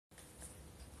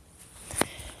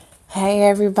Hey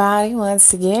everybody,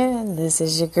 once again, this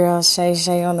is your girl Shay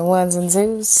Shay on the ones and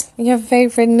twos, your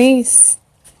favorite niece.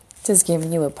 Just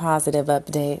giving you a positive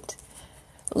update.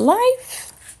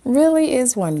 Life really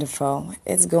is wonderful.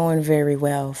 It's going very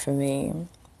well for me.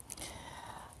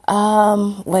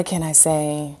 What can I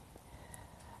say?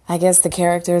 I guess the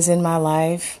characters in my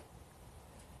life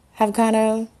have kind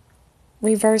of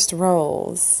reversed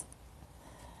roles.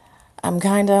 I'm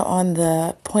kind of on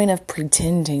the point of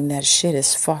pretending that shit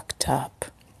is fucked up.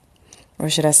 Or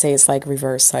should I say it's like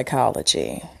reverse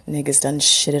psychology. Niggas done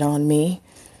shitted on me.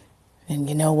 And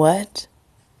you know what?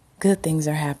 Good things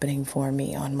are happening for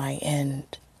me on my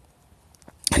end.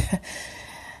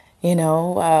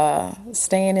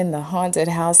 Staying in the haunted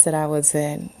house that I was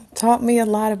in taught me a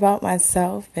lot about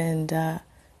myself and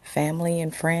family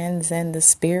and friends and the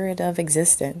spirit of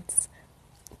existence.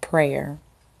 Prayer.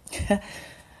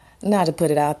 Not to put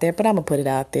it out there, but I'm going to put it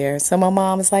out there. So my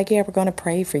mom is like, yeah, we're going to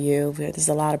pray for you. There's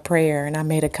a lot of prayer. And I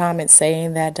made a comment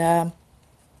saying that,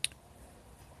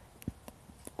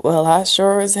 I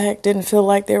sure as heck didn't feel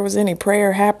like there was any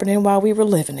prayer happening while we were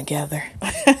living together.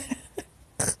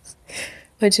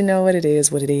 But you know what it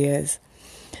is.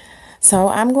 So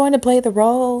I'm going to play the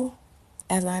role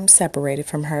as I'm separated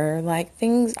from her. Like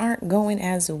things aren't going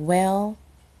as well.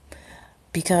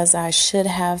 Because I should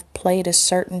have played a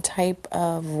certain type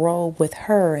of role with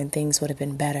her and things would have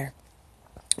been better.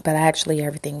 But actually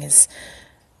everything is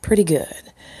pretty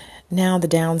good. Now the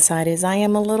downside is I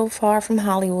am a little far from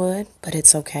Hollywood, but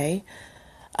it's okay.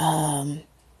 I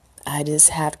just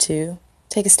have to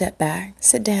take a step back,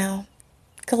 sit down,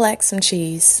 collect some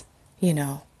cheese,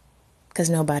 because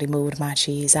nobody moved my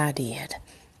cheese. I did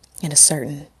in a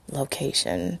certain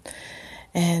location.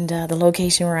 And the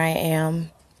location where I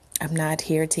am, I'm not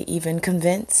here to even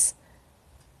convince,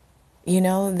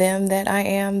 them that I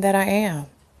am.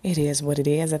 It is what it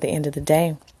is at the end of the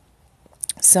day.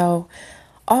 So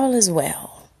all is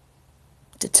well.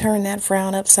 To turn that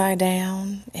frown upside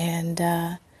down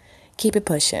and keep it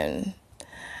pushing.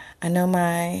 I know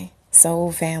my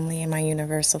soul family and my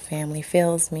universal family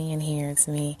feels me and hears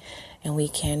me, and we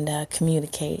can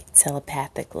communicate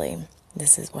telepathically.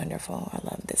 This is wonderful. I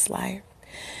love this life.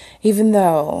 Even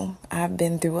though I've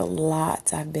been through a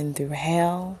lot, I've been through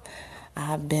hell,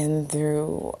 I've been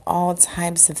through all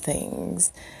types of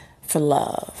things for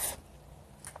love.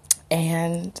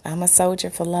 And I'm a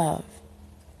soldier for love.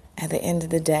 At the end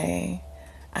of the day,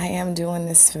 I am doing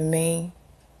this for me,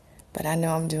 but I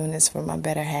know I'm doing this for my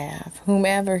better half,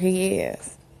 whomever he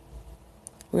is.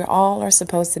 We all are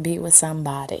supposed to be with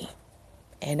somebody.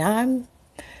 And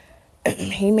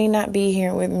he may not be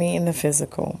here with me in the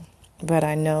physical. But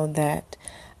I know that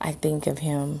I think of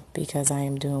him because I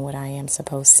am doing what I am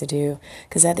supposed to do.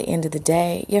 Because at the end of the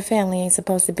day, your family ain't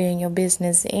supposed to be in your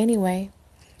business anyway.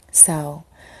 So,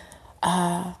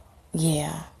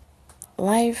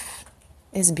 life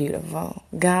is beautiful.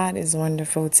 God is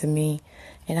wonderful to me,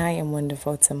 and I am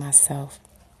wonderful to myself.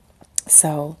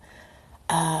 So,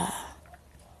 I'm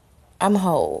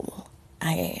whole.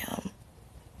 I am.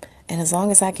 And as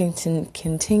long as I can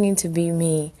continue to be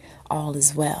me, all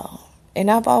is well. And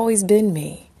I've always been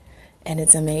me. And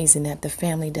it's amazing that the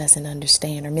family doesn't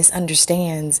understand or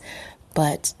misunderstands,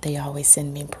 but they always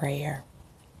send me prayer.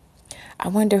 I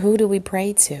wonder, who do we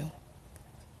pray to?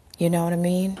 You know what I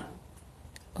mean?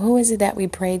 Who is it that we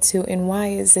pray to, and why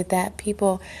is it that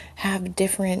people have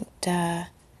different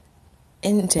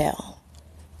intel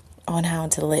on how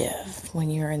to live when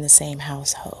you're in the same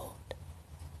household?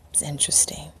 It's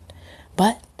interesting.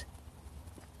 But,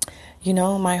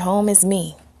 my home is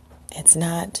me. It's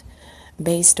not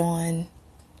based on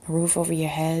a roof over your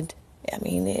head. I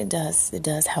mean, it does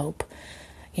help,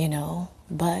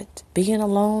 but being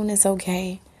alone is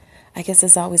okay. I guess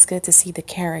it's always good to see the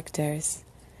characters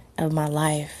of my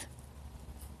life,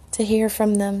 to hear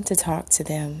from them, to talk to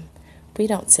them. We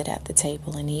don't sit at the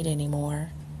table and eat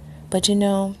anymore. But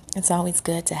it's always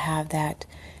good to have that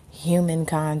human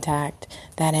contact,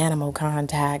 that animal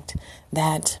contact,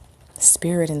 that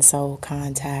spirit and soul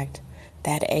contact,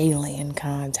 that alien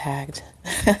contact.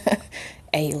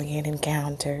 Alien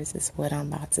encounters is what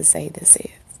I'm about to say this is.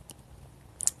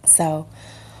 So,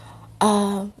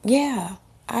 I've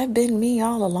been me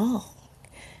all along.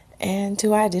 And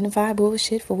to identify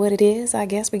bullshit for what it is, I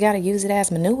guess we got to use it as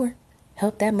manure.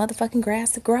 Help that motherfucking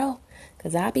grass to grow.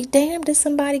 Because I'll be damned if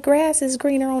somebody's grass is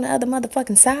greener on the other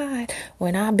motherfucking side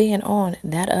when I've been on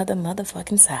that other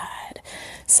motherfucking side.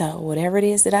 So whatever it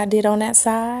is that I did on that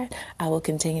side, I will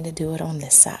continue to do it on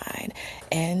this side.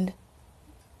 And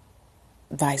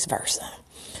vice versa.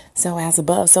 So as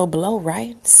above, so below,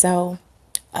 right? So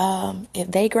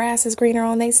If they grass is greener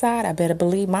on their side, I better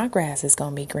believe my grass is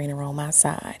going to be greener on my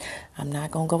side. I'm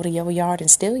not going to go to your yard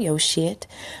and steal your shit.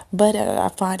 But I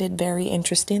find it very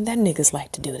interesting that niggas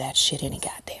like to do that shit any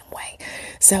goddamn way.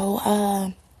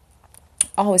 So,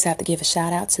 always have to give a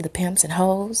shout out to the pimps and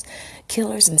hoes,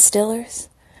 killers and stillers,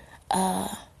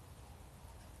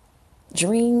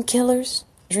 dream killers,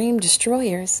 dream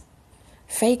destroyers,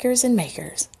 fakers and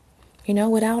makers. You know,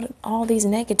 without all these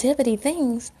negativity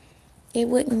things, it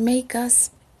wouldn't make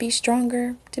us be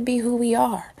stronger to be who we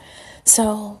are.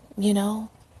 So, you know,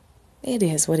 it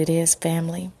is what it is,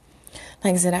 family.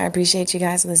 Like I said, I appreciate you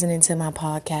guys listening to my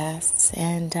podcasts,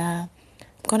 and I'm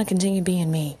going to continue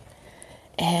being me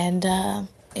and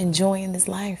enjoying this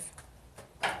life.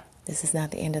 This is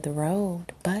not the end of the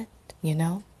road, but, you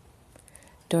know,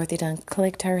 Dorothy done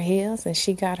clicked her heels and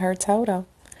she got her Toto.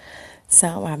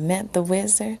 So I met the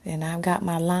wizard, and I've got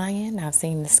my lion, I've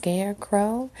seen the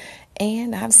scarecrow,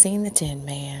 and I've seen the Tin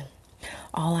Man.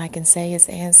 All I can say is,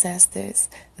 ancestors,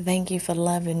 thank you for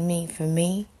loving me for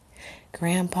me.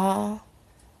 Grandpa,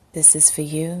 this is for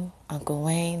you. Uncle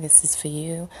Wayne, this is for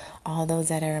you. All those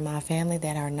that are in my family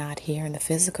that are not here in the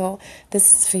physical,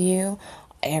 this is for you.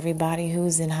 Everybody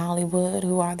who's in Hollywood,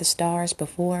 who are the stars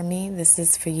before me, this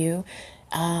is for you.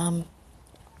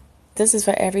 This is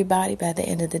for everybody, but at the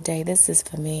end of the day, this is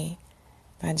for me.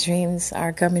 My dreams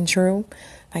are coming true.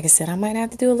 Like I said, I might have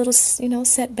to do a little,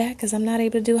 setback because I'm not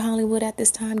able to do Hollywood at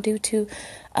this time due to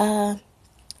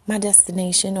my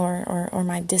destination or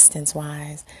my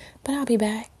distance-wise. But I'll be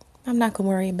back. I'm not going to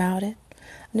worry about it.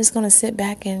 I'm just going to sit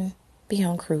back and be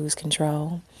on cruise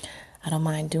control. I don't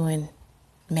mind doing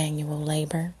manual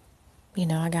labor.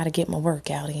 I got to get my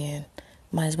workout in.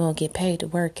 Might as well get paid to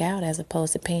work out as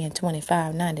opposed to paying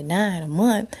 $25.99 a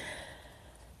month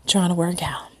trying to work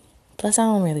out. Plus, I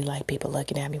don't really like people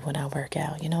looking at me when I work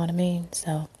out. You know what I mean?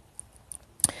 So,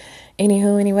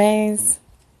 anyways,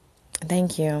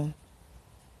 thank you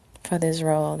for this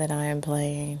role that I am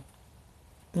playing.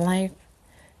 Life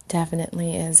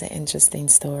definitely is an interesting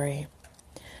story.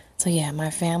 So, yeah,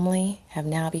 my family have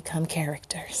now become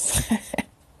characters.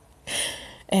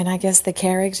 And I guess the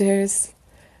characters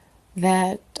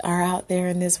that are out there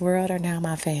in this world are now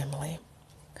my family.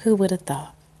 Who would have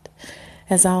thought?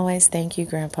 As always, thank you,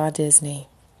 Grandpa Disney.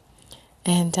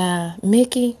 And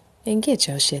Mickey, and get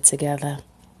your shit together.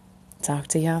 Talk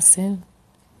to y'all soon.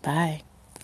 Bye.